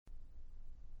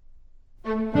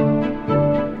Coronavirus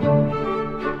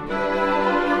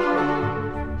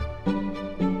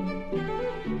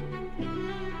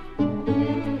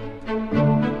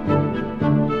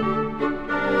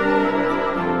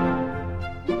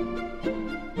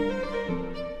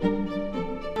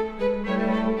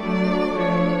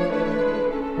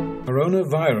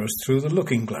through the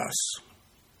looking glass.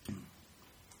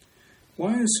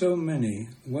 Why are so many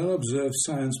well-observed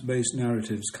science-based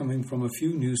narratives coming from a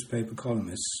few newspaper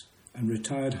columnists and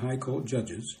retired High Court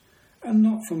judges, and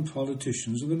not from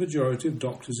politicians and the majority of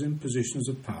doctors in positions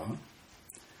of power?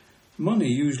 Money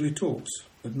usually talks,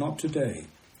 but not today.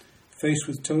 Faced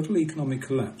with total economic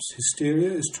collapse,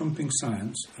 hysteria is trumping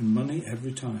science and money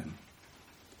every time.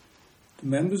 The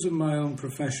members of my own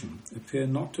profession appear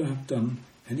not to have done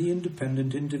any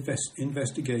independent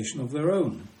investigation of their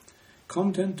own,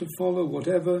 content to follow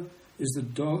whatever is the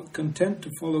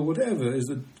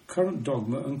current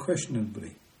dogma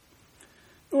unquestionably.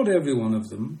 Not every one of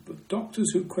them, but doctors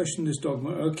who question this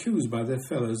dogma are accused by their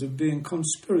fellows of being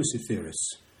conspiracy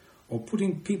theorists or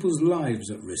putting people's lives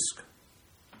at risk.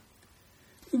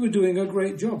 We were doing a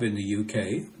great job in the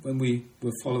UK when we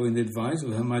were following the advice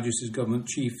of Her Majesty's Government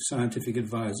Chief Scientific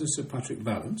Advisor Sir Patrick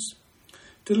Vallance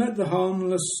to let the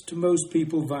harmless to most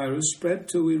people virus spread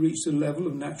till we reached a level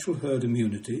of natural herd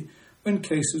immunity when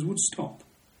cases would stop.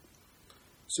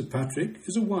 Sir Patrick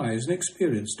is a wise and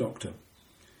experienced doctor.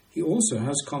 He also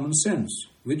has common sense,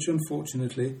 which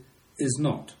unfortunately is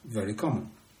not very common.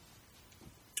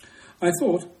 I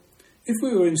thought, if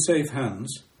we were in safe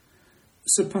hands,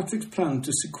 Sir Patrick's plan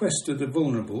to sequester the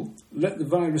vulnerable, let the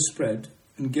virus spread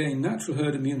and gain natural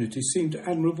herd immunity seemed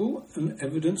admirable and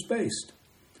evidence-based.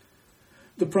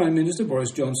 The Prime Minister,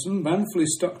 Boris Johnson, manfully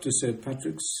stuck to Sir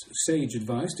Patrick's sage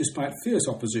advice despite fierce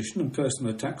opposition and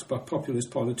personal attacks by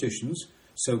populist politicians,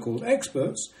 so-called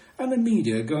experts, and the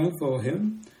media going for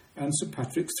him and Sir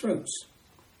Patrick's throats.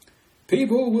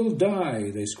 "People will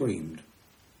die," they screamed.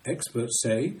 Experts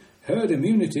say herd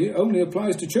immunity only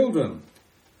applies to children.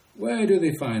 Where do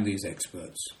they find these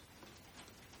experts?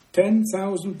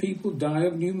 10,000 people die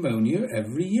of pneumonia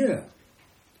every year.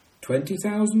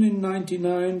 20,000 in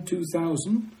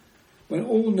 1999-2000, when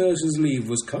all nurses' leave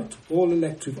was cut, all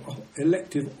elective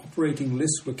operating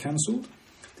lists were cancelled.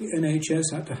 The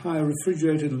NHS had to hire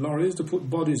refrigerated lorries to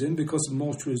put bodies in because the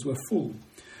mortuaries were full.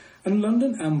 And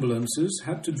London ambulances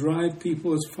had to drive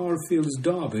people as far afield as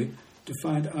Derby to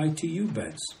find ITU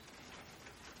beds.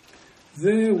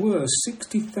 There were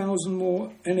 60,000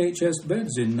 more NHS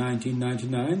beds in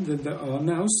 1999 than there are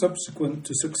now subsequent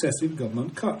to successive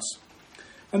government cuts.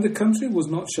 And the country was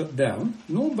not shut down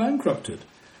nor bankrupted,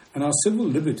 and our civil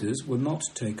liberties were not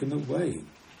taken away.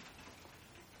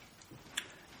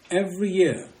 Every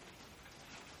year,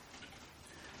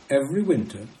 every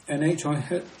winter,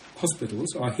 NHI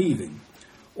hospitals are heaving.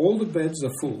 All the beds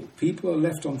are full. People are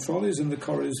left on trolleys in the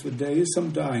corridors for days,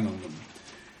 some dying on them.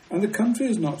 And the country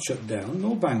is not shut down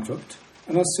nor bankrupt,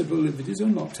 and our civil liberties are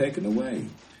not taken away.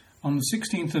 On the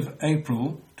 16th of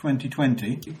April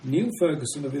 2020, Neil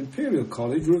Ferguson of Imperial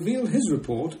College revealed his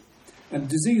report and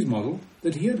disease model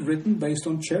that he had written based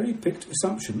on cherry-picked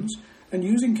assumptions and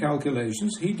using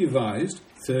calculations he devised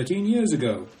 13 years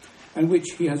ago, and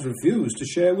which he has refused to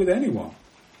share with anyone.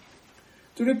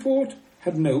 The report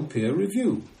had no peer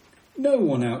review. No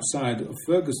one outside of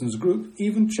Ferguson's group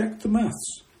even checked the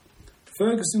maths.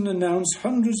 Ferguson announced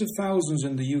hundreds of thousands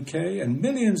in the UK and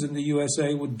millions in the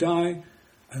USA would die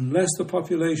unless the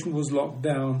population was locked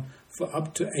down for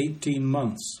up to 18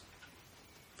 months.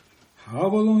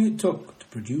 However long it took to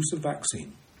produce a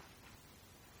vaccine.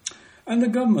 And the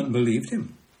government believed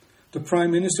him. The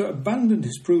Prime Minister abandoned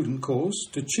his prudent course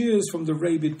to cheers from the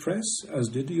rabid press, as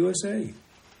did the USA.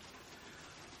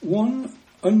 One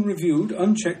unreviewed,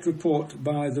 unchecked report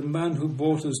by the man who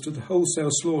brought us to the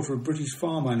wholesale slaughter of British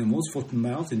farm animals, foot and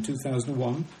mouth, in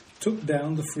 2001, took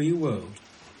down the free world.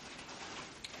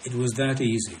 It was that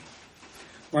easy.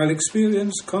 While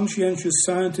experienced, conscientious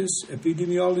scientists,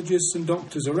 epidemiologists and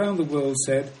doctors around the world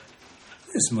said,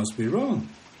 "This must be wrong.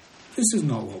 This is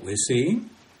not what we're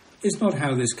seeing. It's not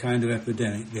how this kind of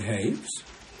epidemic behaves."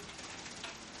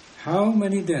 How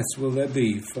many deaths will there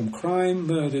be from crime,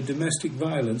 murder, domestic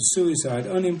violence, suicide,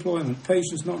 unemployment,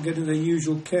 patients not getting their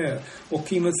usual care or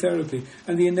chemotherapy,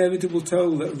 and the inevitable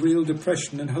toll that real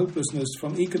depression and hopelessness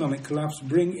from economic collapse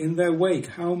bring in their wake?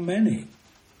 How many?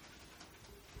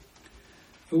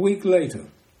 A week later,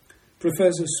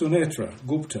 Professor Sunetra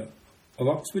Gupta of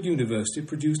Oxford University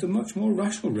produced a much more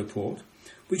rational report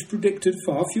which predicted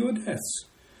far fewer deaths.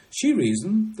 She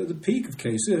reasoned that the peak of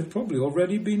cases had probably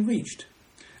already been reached,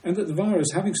 and that the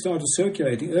virus having started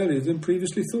circulating earlier than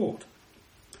previously thought.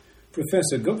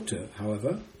 Professor Gupta,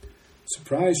 however,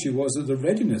 surprised she was at the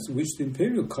readiness with which the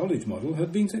Imperial College model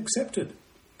had been accepted.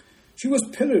 She was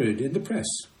pilloried in the press.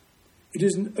 It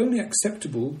is only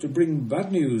acceptable to bring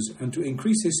bad news and to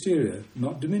increase hysteria,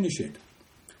 not diminish it.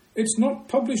 It's not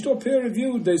published or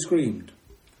peer-reviewed, they screamed.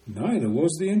 Neither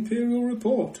was the Imperial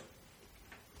report.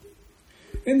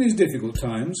 In these difficult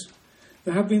times,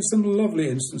 there have been some lovely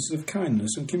instances of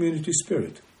kindness and community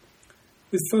spirit,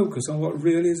 with focus on what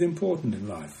really is important in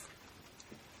life.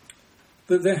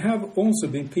 But there have also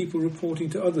been people reporting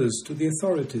to others, to the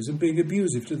authorities, and being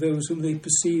abusive to those whom they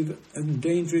perceive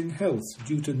endangering health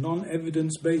due to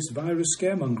non-evidence-based virus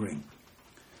scaremongering.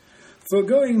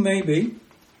 Foregoing maybe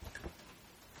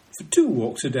for 2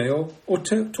 walks a day or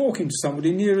talking to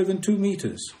somebody nearer than 2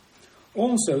 metres.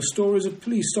 Also, stories of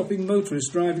police stopping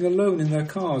motorists driving alone in their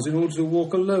cars in order to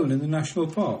walk alone in the national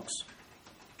parks.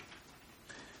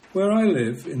 Where I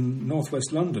live, in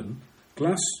northwest London,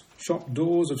 glass shop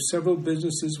doors of several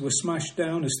businesses were smashed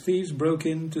down as thieves broke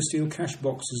in to steal cash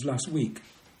boxes last week.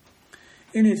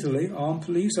 In Italy, armed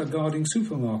police are guarding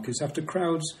supermarkets after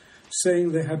crowds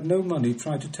saying they had no money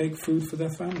tried to take food for their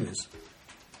families.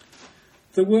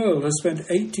 The world has spent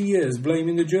 80 years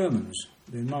blaming the Germans.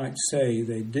 They might say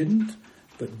they didn't,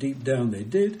 but deep down they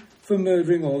did, for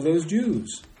murdering all those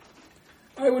Jews.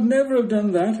 I would never have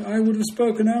done that. I would have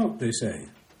spoken out, they say.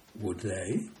 Would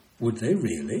they? Would they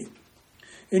really?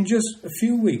 In just a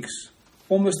few weeks,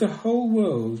 almost the whole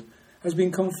world has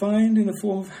been confined in a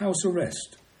form of house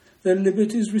arrest, their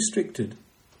liberties restricted,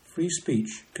 free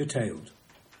speech curtailed.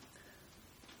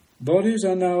 Bodies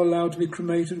are now allowed to be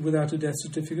cremated without a death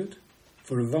certificate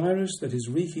for a virus that is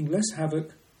wreaking less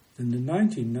havoc than the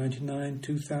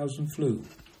 1999-2000 flu.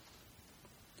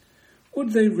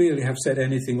 Would they really have said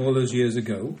anything all those years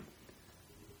ago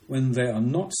when they are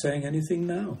not saying anything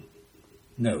now?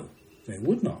 No, they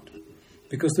would not,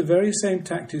 because the very same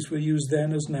tactics were used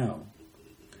then as now.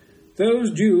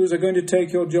 Those Jews are going to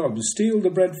take your jobs, steal the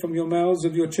bread from your mouths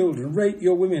of your children, rape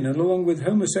your women, and along with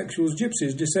homosexuals,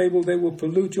 gypsies, disabled, they will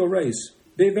pollute your race.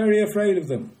 Be very afraid of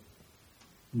them.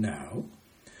 Now,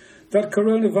 that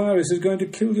coronavirus is going to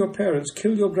kill your parents,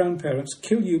 kill your grandparents,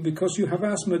 kill you because you have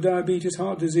asthma, diabetes,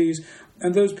 heart disease,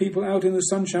 and those people out in the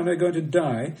sunshine are going to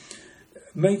die,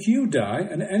 make you die,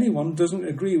 and anyone who doesn't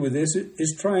agree with this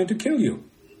is trying to kill you.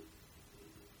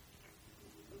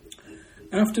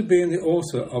 After being the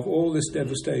author of all this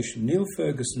devastation, Neil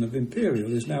Ferguson of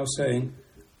Imperial is now saying,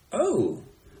 "Oh,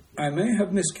 I may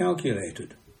have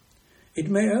miscalculated. It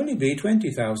may only be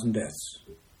 20,000 deaths.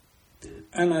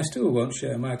 And I still won't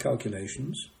share my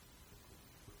calculations."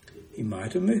 He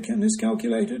might have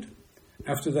miscalculated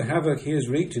after the havoc he has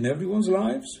wreaked in everyone's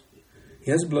lives. He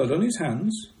has blood on his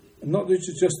hands, and not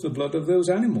just the blood of those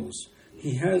animals.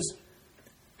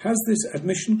 Has this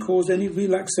admission caused any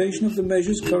relaxation of the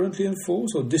measures currently in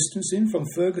force or distancing from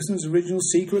Ferguson's original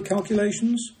secret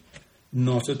calculations?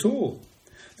 Not at all.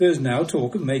 There is now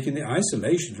talk of making the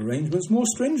isolation arrangements more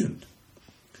stringent.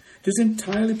 It is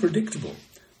entirely predictable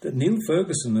that Neil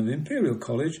Ferguson of Imperial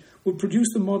College would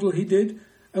produce the model he did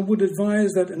and would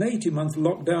advise that an 80-month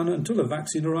lockdown until a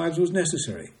vaccine arrives was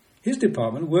necessary. His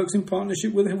department works in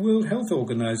partnership with the World Health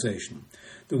Organization.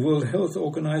 The World Health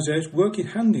Organization working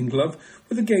hand in glove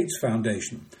with the Gates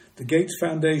Foundation. The Gates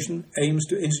Foundation aims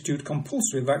to institute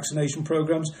compulsory vaccination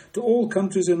programs to all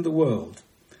countries in the world.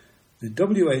 The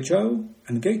WHO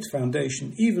and Gates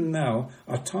Foundation even now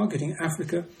are targeting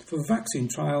Africa for vaccine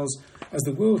trials, as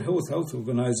the World Health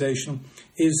Organization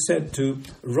is said to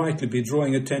rightly be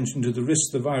drawing attention to the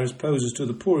risks the virus poses to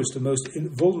the poorest and most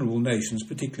vulnerable nations,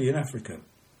 particularly in Africa.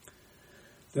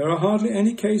 There are hardly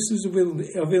any cases of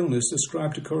illness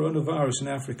ascribed to coronavirus in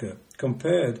Africa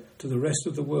compared to the rest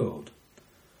of the world.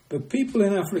 But people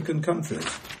in African countries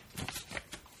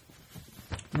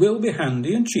will be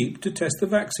handy and cheap to test the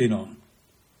vaccine on.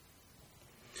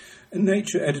 A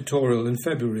Nature editorial in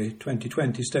February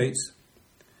 2020 states,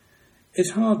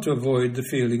 "It's hard to avoid the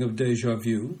feeling of déjà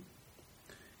vu.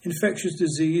 Infectious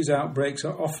disease outbreaks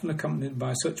are often accompanied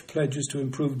by such pledges to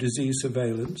improve disease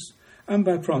surveillance and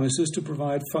by promises to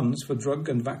provide funds for drug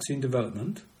and vaccine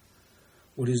development.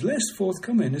 What is less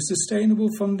forthcoming is sustainable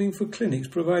funding for clinics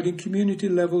providing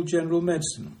community-level general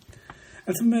medicine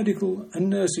and for medical and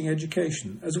nursing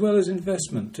education, as well as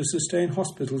investment to sustain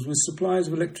hospitals with supplies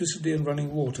of electricity and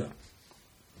running water."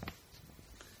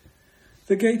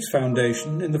 The Gates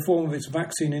Foundation, in the form of its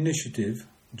Vaccine Initiative,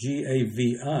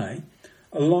 GAVI,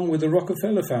 along with the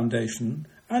Rockefeller Foundation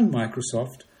and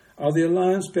Microsoft, are the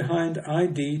alliance behind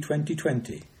ID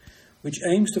 2020, which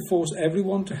aims to force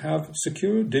everyone to have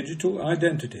secure digital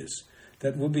identities,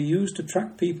 that will be used to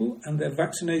track people and their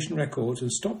vaccination records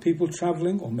and stop people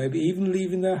travelling or maybe even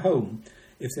leaving their home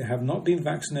if they have not been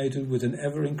vaccinated with an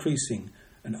ever-increasing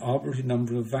and arbitrary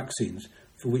number of vaccines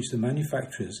for which the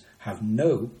manufacturers have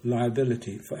no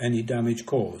liability for any damage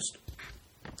caused.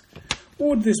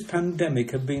 Would this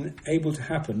pandemic have been able to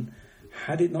happen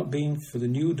had it not been for the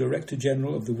new Director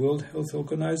General of the World Health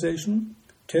Organization,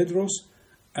 Tedros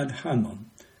Adhanom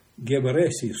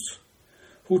Ghebreyesus,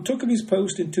 who took up his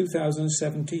post in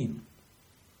 2017?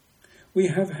 We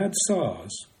have had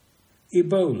SARS,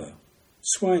 Ebola,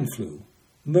 swine flu,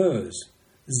 MERS,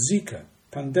 Zika,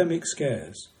 pandemic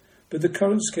scares, but the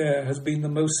current scare has been the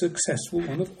most successful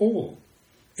one of all.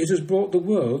 It has brought the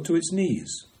world to its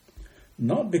knees,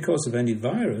 not because of any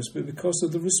virus, but because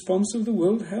of the response of the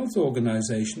World Health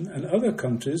Organization and other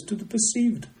countries to the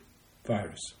perceived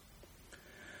virus.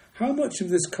 How much of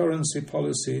this currency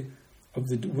policy of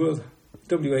the World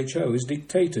WHO is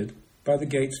dictated by the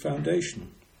Gates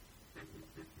Foundation?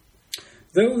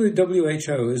 Though the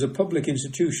WHO is a public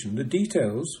institution, the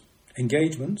details,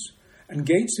 engagements, and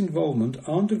Gates' involvement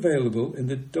aren't available in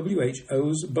the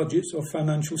WHO's budgets or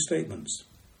financial statements.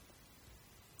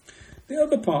 The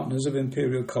other partners of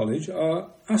Imperial College are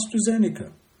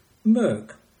AstraZeneca,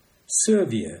 Merck,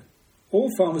 Servier, all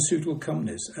pharmaceutical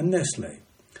companies, and Nestlé.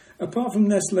 Apart from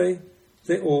Nestlé,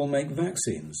 they all make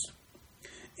vaccines.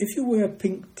 If you wear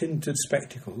pink-tinted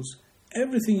spectacles,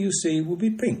 everything you see will be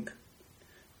pink.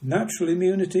 Natural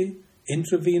immunity,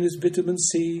 intravenous vitamin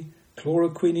C,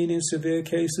 chloroquine in severe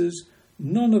cases.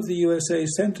 None of the USA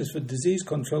Centres for Disease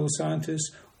Control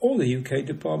scientists or the UK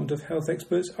Department of Health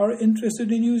experts are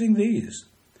interested in using these.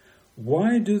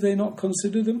 Why do they not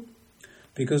consider them?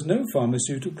 Because no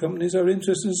pharmaceutical companies are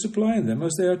interested in supplying them,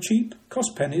 as they are cheap,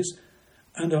 cost pennies,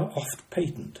 and are oft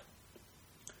patent.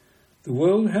 The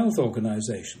World Health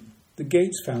Organization, the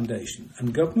Gates Foundation,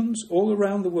 and governments all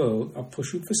around the world are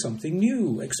pushing for something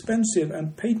new, expensive,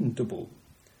 and patentable.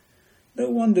 No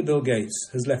wonder Bill Gates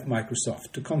has left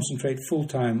Microsoft to concentrate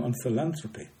full-time on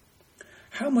philanthropy.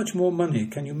 How much more money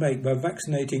can you make by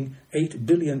vaccinating 8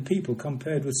 billion people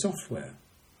compared with software?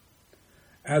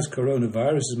 As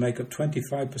coronaviruses make up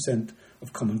 25%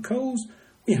 of common colds,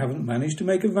 we haven't managed to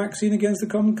make a vaccine against the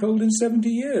common cold in 70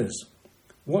 years.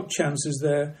 What chance is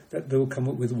there that they'll come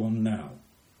up with one now?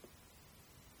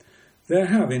 There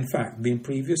have, in fact, been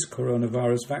previous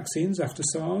coronavirus vaccines after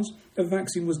SARS. A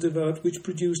vaccine was developed which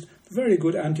produced very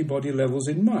good antibody levels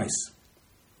in mice.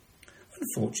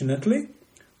 Unfortunately,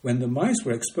 when the mice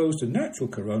were exposed to natural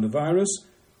coronavirus,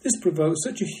 this provoked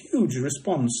such a huge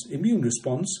immune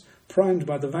response, primed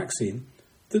by the vaccine,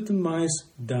 that the mice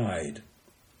died.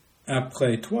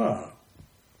 Après toi.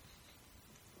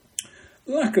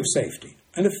 Lack of safety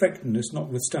and effectiveness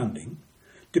notwithstanding,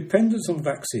 dependence on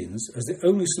vaccines as the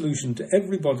only solution to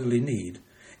every bodily need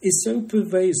is so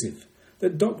pervasive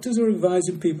that doctors are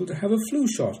advising people to have a flu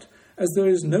shot, as there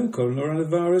is no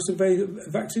coronavirus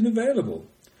vaccine available,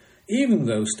 even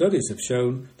though studies have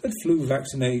shown that flu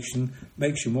vaccination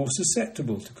makes you more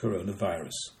susceptible to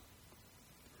coronavirus.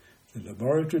 The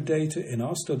laboratory data in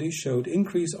our study showed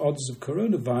increased odds of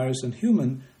coronavirus and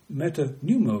human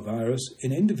metapneumovirus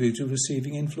in individuals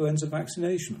receiving influenza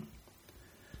vaccination.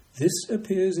 This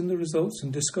appears in the results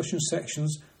and discussion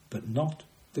sections, but not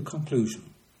the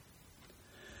conclusion.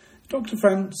 Dr.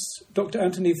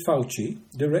 Anthony Fauci,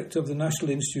 Director of the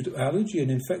National Institute of Allergy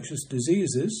and Infectious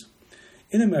Diseases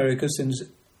in America since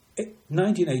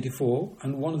 1984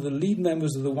 and one of the lead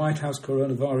members of the White House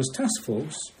Coronavirus Task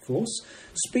Force,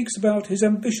 speaks about his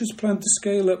ambitious plan to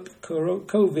scale up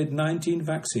COVID-19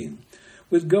 vaccine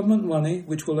with government money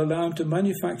which will allow him to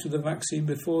manufacture the vaccine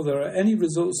before there are any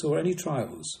results or any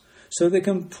trials, so they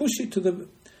can push the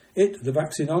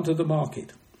vaccine onto the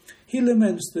market. He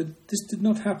laments that this did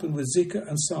not happen with Zika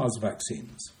and SARS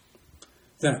vaccines,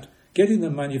 that getting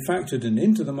them manufactured and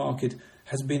into the market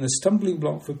has been a stumbling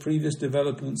block for previous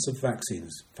developments of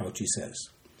vaccines, Fauci says.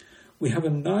 We have a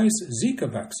nice Zika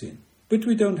vaccine, but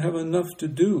we don't have enough to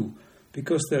do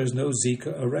because there is no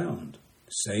Zika around.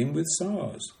 Same with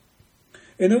SARS.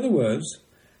 In other words,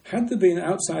 had there been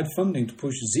outside funding to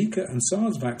push Zika and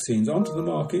SARS vaccines onto the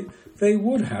market, they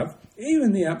would have, even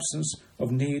in the absence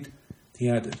of need, he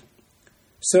added.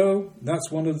 So that's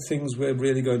one of the things we're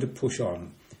really going to push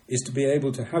on, is to be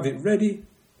able to have it ready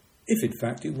if in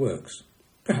fact it works.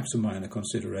 Perhaps a minor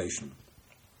consideration.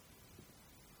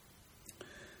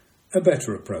 A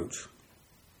better approach.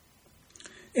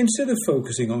 Instead of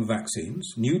focusing on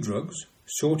vaccines, new drugs,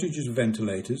 shortages of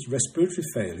ventilators, respiratory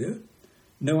failure,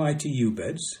 no ITU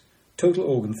beds, total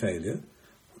organ failure,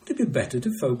 wouldn't it be better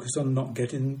to focus on not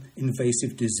getting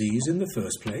invasive disease in the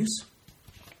first place?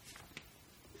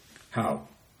 How?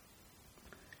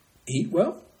 Eat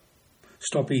well.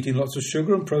 Stop eating lots of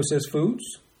sugar and processed foods.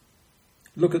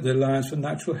 Look at the Alliance for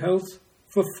Natural Health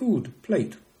for food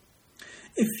plate.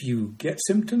 If you get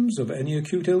symptoms of any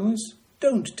acute illness,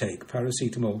 don't take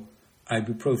paracetamol,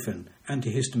 ibuprofen,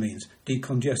 antihistamines,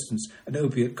 decongestants and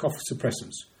opiate cough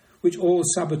suppressants, which all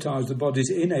sabotage the body's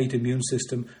innate immune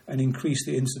system and increase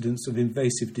the incidence of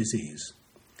invasive disease.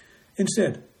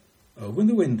 Instead, open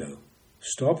the window,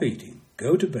 stop eating,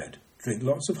 go to bed, drink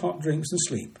lots of hot drinks and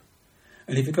sleep.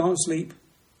 And if you can't sleep,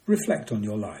 reflect on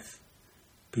your life.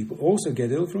 People also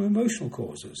get ill from emotional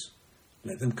causes.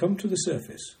 Let them come to the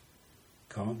surface.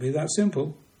 Can't be that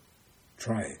simple.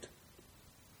 Try it.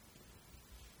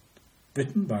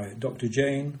 Written by Dr.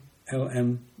 Jane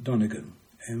L.M. Donegan,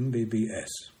 MBBS.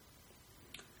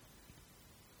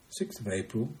 6th of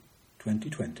April,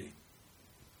 2020.